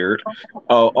 Hallelujah.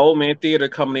 Old Man Theater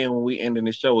coming in when we ending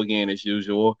the show again as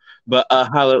usual. But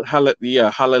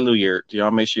hallelujah.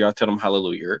 Y'all make sure y'all tell them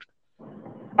hallelujah.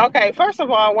 Okay, first of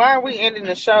all, why are we ending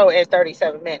the show at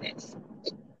 37 minutes?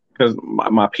 Because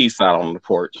my pizza out on the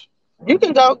porch. You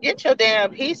can go get your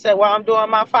damn pizza while I'm doing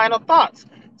my final thoughts.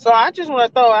 So I just want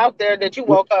to throw out there that you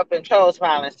woke up and chose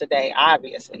violence today,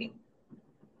 obviously.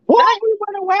 Why we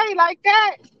went away like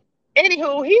that?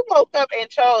 Anywho, he woke up and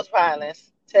chose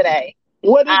violence today.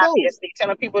 What did he do? Obviously,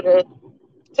 telling people to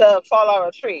fall out of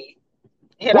a tree,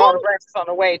 hit all the branches on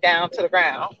the way down to the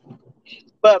ground.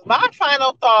 But my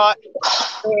final thought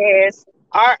is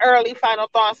our early final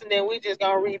thoughts, and then we just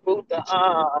gonna reboot the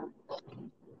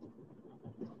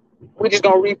we're just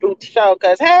gonna reboot the show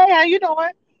because hey, how you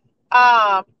doing?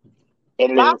 My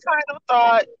final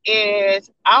thought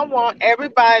is I want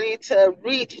everybody to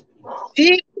reach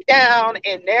deep down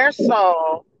in their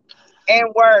soul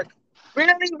and work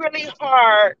really, really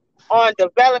hard on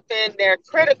developing their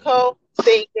critical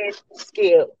thinking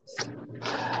skills.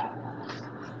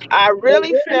 I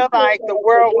really feel like the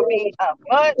world would be a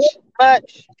much,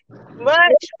 much,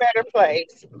 much better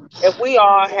place if we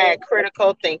all had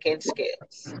critical thinking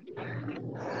skills.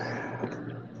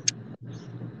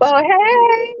 But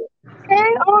hey,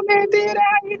 old man Theodore,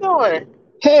 how you doing?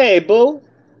 Hey, boo.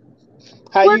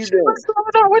 How you doing? What's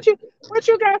going on? What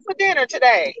you got for dinner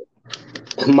today?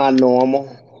 My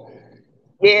normal.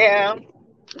 Yeah.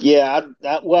 Yeah,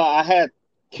 I had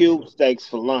cube steaks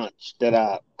for lunch that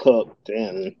I cooked,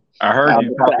 and I heard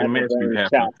you talking mess you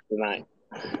happened tonight.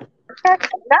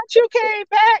 Not you came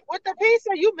back with the pizza.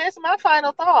 You missed my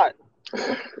final thought.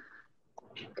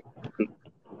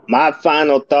 My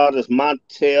final thought is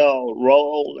Montel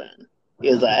Rolling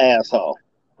is an asshole.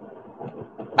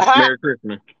 Merry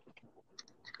Christmas.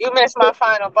 You missed my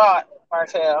final thought,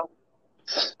 Martell.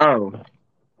 Oh.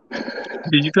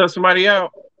 Did you cut somebody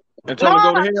out and tell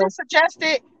them to go to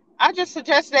hell? I just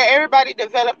suggested that everybody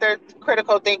develop their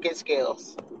critical thinking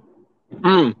skills.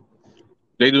 They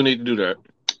do need to do that.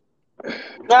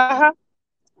 Uh-huh.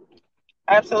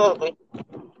 Absolutely.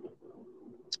 Because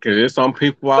there's some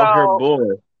people out here,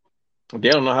 boy, they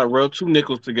don't know how to rub two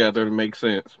nickels together to make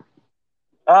sense.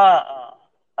 So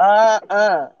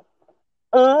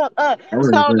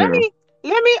let me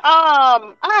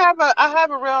I have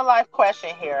a real life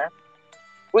question here.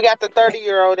 We got the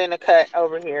 30-year-old in the cut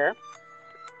over here.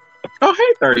 Oh,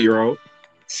 hey, 30-year-old.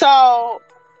 So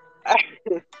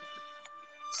Peter,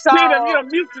 you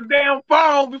mute the damn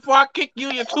phone before I kick you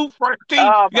in your two front teeth.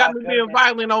 You got me being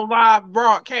violent on live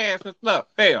broadcast and stuff.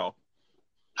 Hell.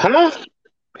 Huh?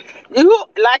 You,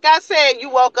 like I said, you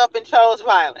woke up and chose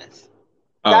violence.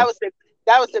 Oh. That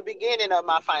was the beginning of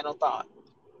my final thought.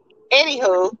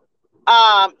 Anywho,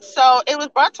 so it was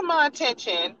brought to my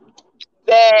attention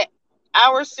that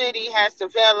our city has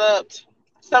developed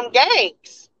some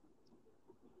gangs.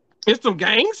 There's some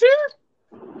gangs here?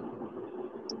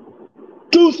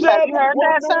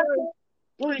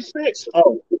 2-7-1-1-3-6.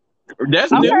 Oh.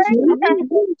 That's okay, new. Okay.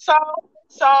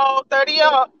 So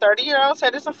 30-year-old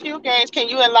said there's a few gangs. Can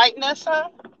you enlighten us,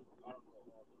 son?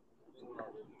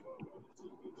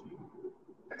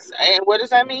 And what does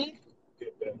that mean?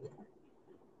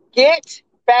 Get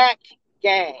back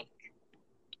gang.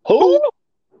 Who?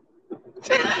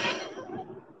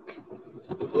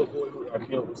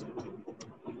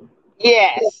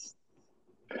 Yes.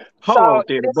 Hold on,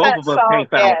 Theodore. Both of us can't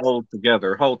sound old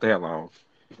together. Hold the hell on.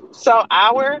 So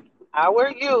our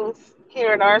youth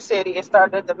here in our city is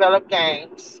starting to develop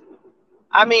gangs.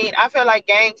 I mean, I feel like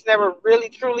gangs never really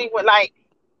truly went like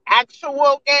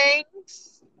actual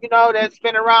gangs, you know, that's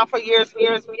been around for years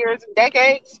and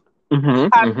decades.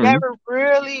 I've never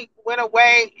really went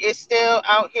away. It's still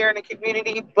out here in the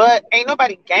community, but ain't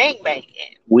nobody gang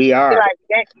banging. We are. Like,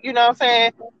 you know what I'm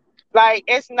saying? Like,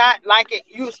 it's not like it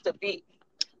used to be.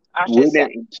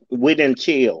 We done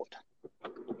chilled.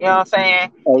 You know what I'm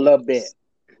saying? A little bit.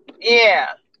 Yeah.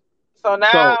 So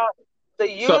now the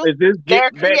youth,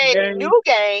 they're creating new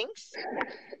gangs.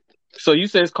 So you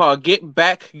say it's called Get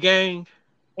Back Gang?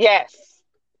 Yes.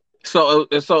 So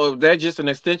that's just an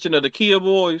extension of the Kia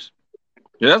Boys?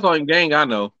 Yeah, that's the only gang I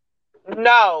know.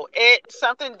 No, it's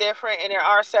something different, and there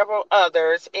are several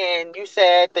others. And you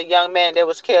said the young man that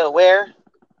was killed where?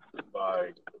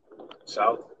 By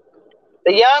South.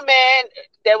 The young man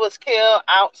that was killed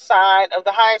outside of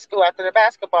the high school after the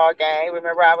basketball game.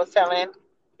 Remember I was telling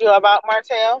you about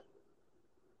Martell?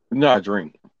 No, I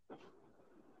drink.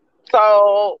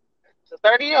 So the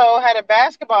 30-year-old had a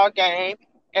basketball game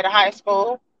at a high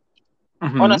school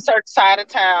on a certain side of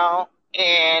town.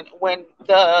 And when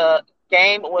the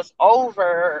game was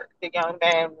over, the young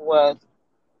man was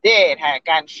dead, had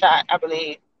gotten shot, I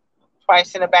believe,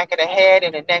 twice in the back of the head,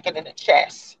 and the neck, and in the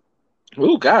chest.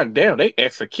 Oh, god damn, they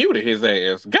executed his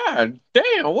ass. God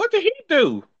damn, what did he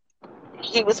do?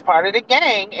 He was part of the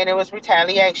gang, and it was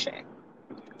retaliation.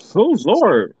 Oh,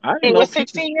 Lord. He was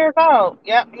 16 years old.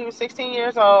 Yep, he was 16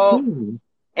 years old.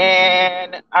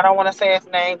 And I don't want to say his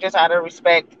name just out of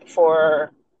respect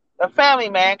for the family,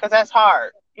 man, because that's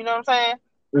hard. You know what I'm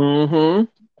saying?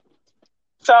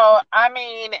 So, I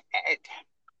mean,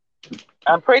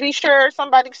 I'm pretty sure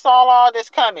somebody saw all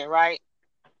this coming, right?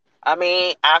 I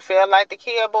mean, I feel like the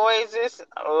Kia Boys is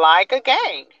like a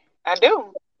gang. I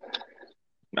do.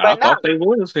 I thought they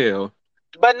would as hell.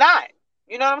 But not.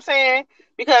 You know what I'm saying?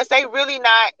 Because they really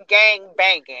not gang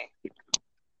banging.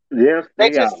 Yes, They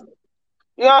they are. just,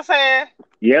 you know what I'm saying?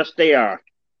 Yes, they are.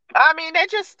 I mean, they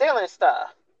just stealing stuff.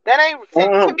 That ain't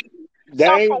to me. They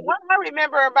So ain't- from what I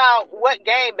remember about what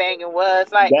game banging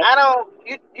was, like That- I don't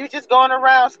you just going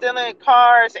around stealing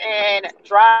cars and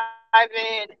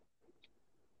driving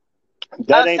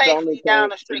that ain't the only unsafely down thing.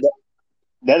 the street.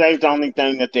 That ain't the only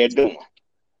thing that they're doing.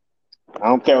 I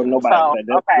don't care what nobody So says.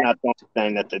 That's okay. not the only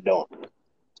thing that they're doing.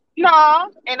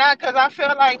 No, and because I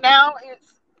feel like now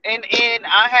it's and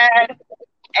I had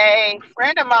a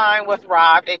friend of mine was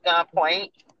robbed at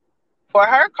gunpoint for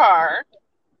her car.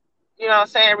 You know what I'm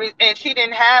saying? And she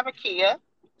didn't have a Kia.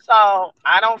 So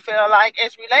I don't feel like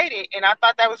it's related. And I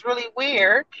thought that was really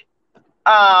weird.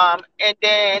 And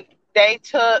then they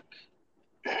took,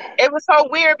 it was so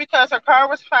weird because her car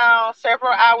was found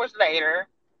several hours later.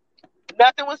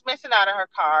 Nothing was missing out of her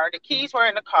car. The keys were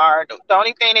in the car. The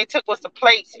only thing they took was the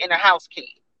plates and the house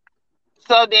key.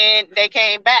 So then they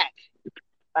came back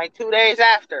like 2 days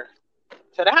after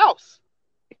to the house.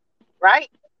 Right?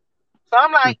 So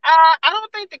I'm like, I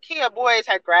don't think the Kia boys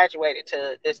had graduated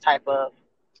to this type of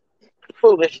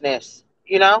foolishness,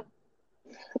 you know?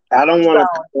 I don't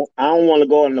want to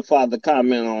go into further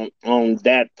comment on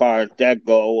that part. That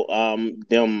go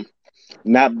them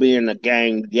not being a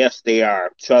gang. Yes, they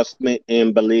are. Trust me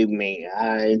and believe me.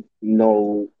 I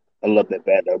know a little bit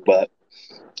better, but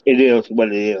it is what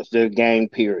it is. They're a gang.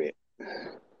 Period.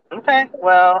 Okay.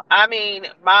 Well, I mean,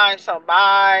 my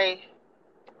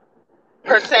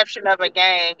perception of a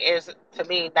gang is to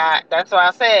me not. That's why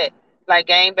I said like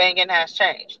gang banging has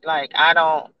changed. Like I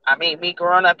mean, me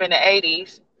growing up in the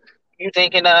 '80s, you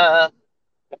thinking of,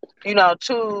 you know,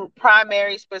 two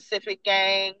primary specific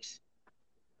gangs.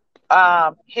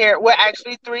 Here, well,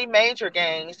 actually, three major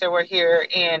gangs that were here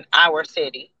in our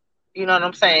city. You know what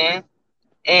I'm saying?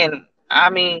 And I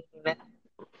mean,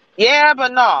 yeah,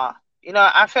 but no. You know,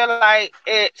 I feel like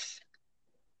it's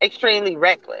extremely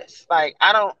reckless. Like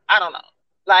I don't know.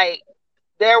 Like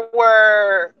there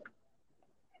were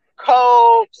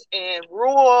codes and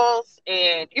rules,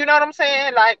 and you know what I'm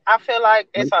saying? Like I feel like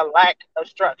it's a lack of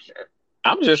structure.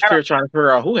 I'm just here trying to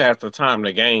figure out who has the time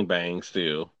to gang bang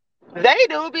still. They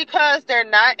do because they're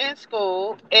not in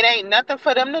school. It ain't nothing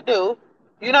for them to do.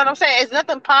 You know what I'm saying? It's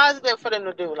nothing positive for them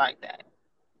to do like that.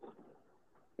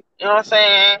 You know what I'm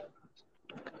saying?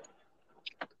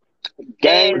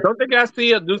 Gang. Don't they got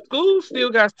CL? Do schools still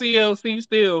got CLC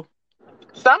still?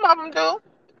 Some of them do.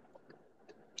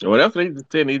 Well, that's what they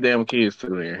just send these damn kids to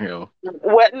there. Hell.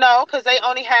 What? No, because they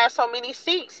only have so many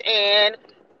seats, and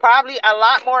probably a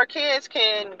lot more kids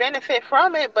can benefit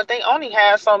from it, but they only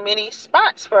have so many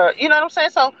spots for. You know what I'm saying?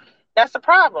 So that's the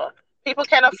problem. People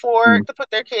can't afford to put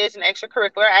their kids in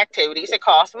extracurricular activities. It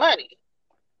costs money.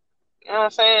 You know what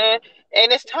I'm saying?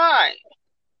 And it's time.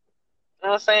 You know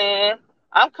what I'm saying?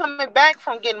 I'm coming back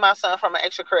from getting my son from an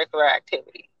extracurricular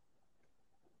activity.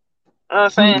 You know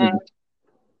what I'm saying?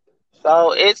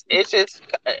 So it's just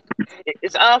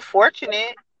it's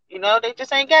unfortunate. You know, they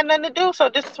just ain't got nothing to do, so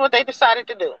this is what they decided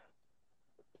to do.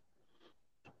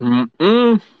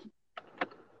 Oh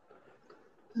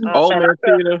man,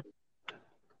 theater.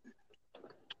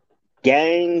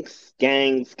 Gangs.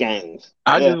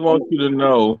 I just want you to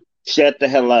know. Shut the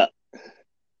hell up.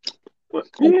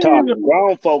 I'm talking.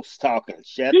 Grown folks talking.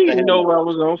 Shut the hell up. You know what I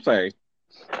was gonna say.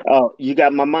 Oh, you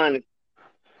got my money?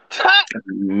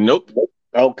 Nope.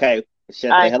 Okay.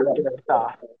 Shut the hell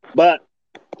up. But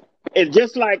it's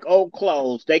just like old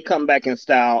clothes. They come back in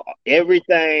style.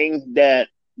 Everything that's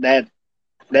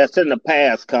in the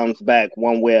past comes back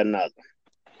one way or another.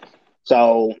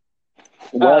 So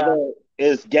whether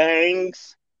it's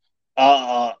gangs,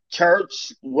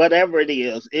 church, whatever it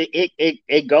is,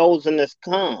 it goes and it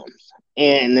comes.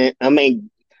 And I mean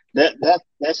that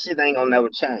shit ain't gonna never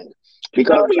change.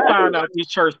 Because let me find out these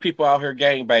church people out here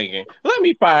gang banging. Let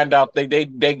me find out they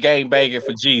gang banging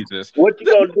for Jesus. What you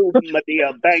gonna do,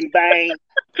 Medea? Bang bang.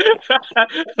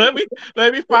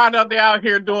 let me find out they out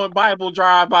here doing Bible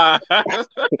drive-by.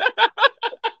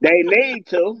 They need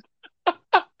to.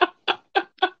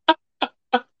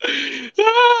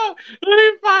 Let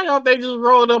me find out they just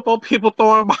rolled up on people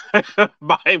throwing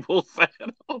Bibles at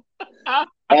them.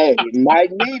 Hey,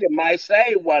 might need it. Might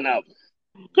save one of them.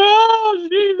 Oh,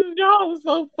 Jesus, y'all are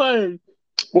so funny.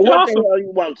 Well, what the hell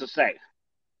you want to say?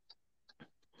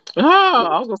 Oh,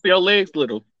 I was going to say your legs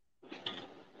little.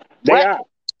 They are.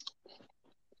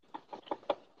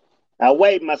 I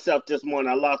weighed myself this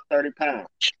morning. I lost 30 pounds.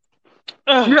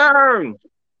 Yeah.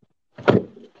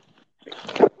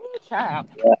 Child.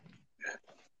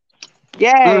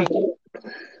 Yeah.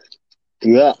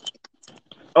 Yeah.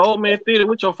 Oh, man, theater,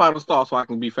 what's your final thought so I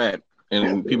can be fat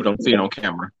and people don't see it on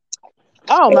camera?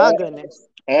 Oh, my goodness.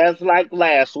 as like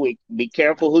last week, be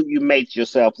careful who you mate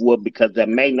yourself with because that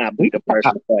may not be the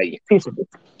person for you.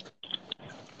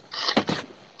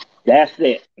 That's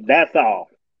it. That's all.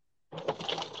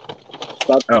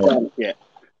 Fuck the shit.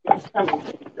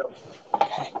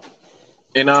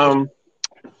 And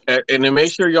then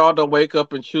make sure y'all don't wake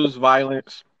up and choose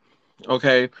violence.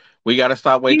 Okay, we got to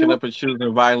stop waking up and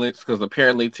choosing violence because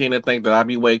apparently Tina think that I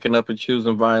be waking up and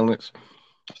choosing violence.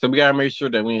 So we gotta make sure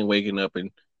that we ain't waking up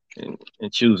and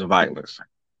choosing violence.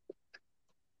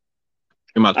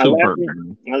 In my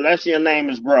unless your name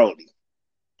is Brody.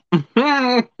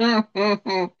 Then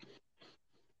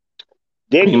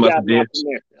you got my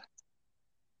permission.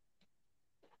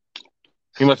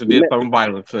 He must have did something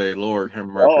violent today. Lord have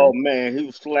mercy. Oh man, he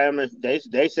was slamming.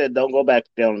 They said don't go back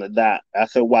there on the dot. I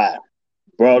said why?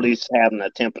 Brody's having a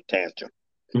temper tantrum.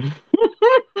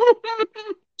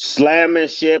 Slamming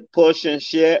shit, pushing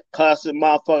shit, cussing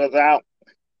motherfuckers out.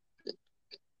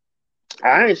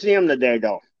 I ain't see him today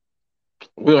though.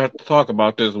 We'll have to talk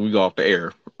about this when we go off the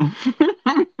air.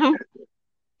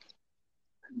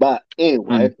 But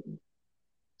anyway,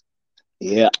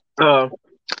 yeah.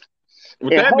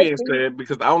 With that being said,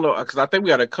 because I don't know, because I think we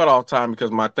got a cutoff time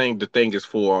because the thing is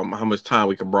for how much time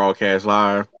we can broadcast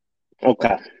live.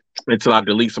 Okay. Until I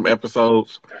delete some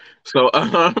episodes. So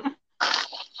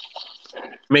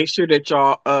make sure that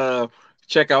y'all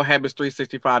check out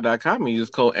habits365.com and use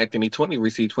code Anthony20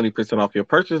 receive 20% off your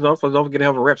purchase. Also, don't forget to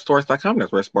have a repstores.com.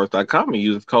 That's repstores.com and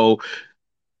use code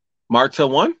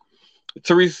Martel1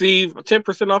 to receive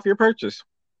 10% off your purchase.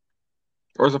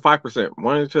 Or is it 5%?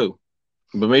 One or two.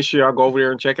 But make sure y'all go over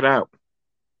there and check it out.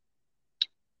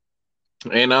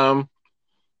 And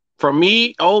from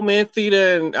me, old man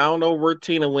Theta, and I don't know where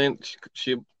Tina went.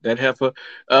 That heifer.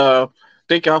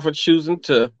 Thank y'all for choosing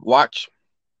to watch,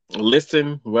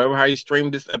 listen, wherever how you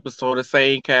stream this episode of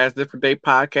Sane Cast Different Day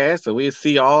Podcast. So we'll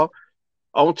see y'all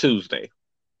on Tuesday.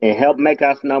 And help make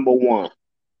us number one.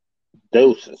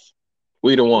 Deuces.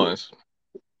 We the ones.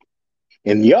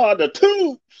 And y'all the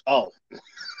twos. Oh.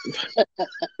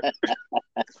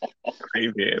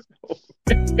 Crazy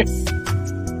ass.